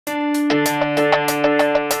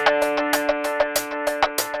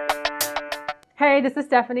Hey, this is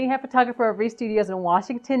Stephanie, head photographer of Reese Studios in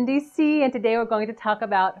Washington, D.C., and today we're going to talk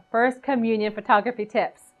about First Communion photography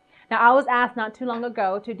tips. Now, I was asked not too long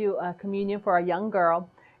ago to do a communion for a young girl,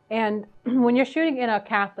 and when you're shooting in a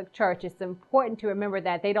Catholic church, it's important to remember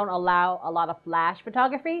that they don't allow a lot of flash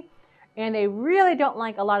photography, and they really don't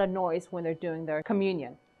like a lot of noise when they're doing their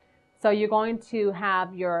communion. So you're going to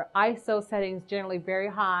have your ISO settings generally very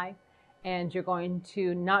high, and you're going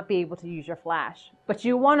to not be able to use your flash. But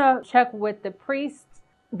you want to check with the priest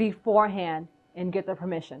beforehand and get their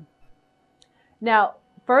permission. Now,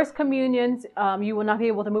 First Communions, you will not be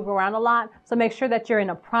able to move around a lot, so make sure that you're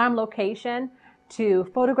in a prime location to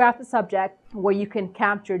photograph the subject where you can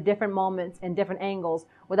capture different moments and different angles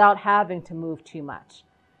without having to move too much.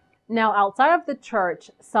 Now, outside of the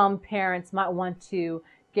church, some parents might want to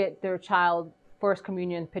get their child First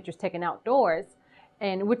Communion pictures taken outdoors,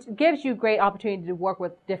 and which gives you great opportunity to work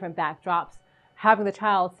with different backdrops. Having the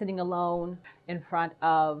child sitting alone in front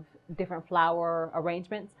of different flower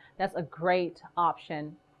arrangements, that's a great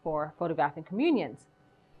option for photographing communions.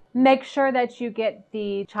 Make sure that you get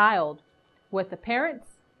the child with the parents,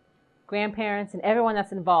 grandparents, and everyone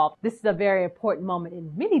that's involved. This is a very important moment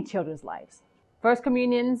in many children's lives. First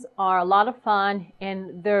Communions are a lot of fun,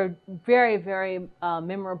 and they're very, very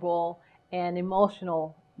memorable and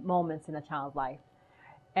emotional moments in a child's life.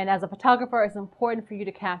 And as a photographer, it's important for you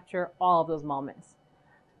to capture all of those moments.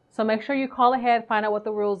 So make sure you call ahead, find out what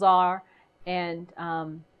the rules are, and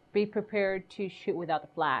be prepared to shoot without the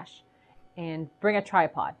flash. And bring a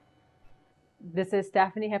tripod. This is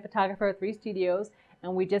Stephanie, head photographer at Reese Studios,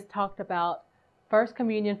 and we just talked about First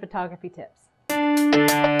Communion photography tips.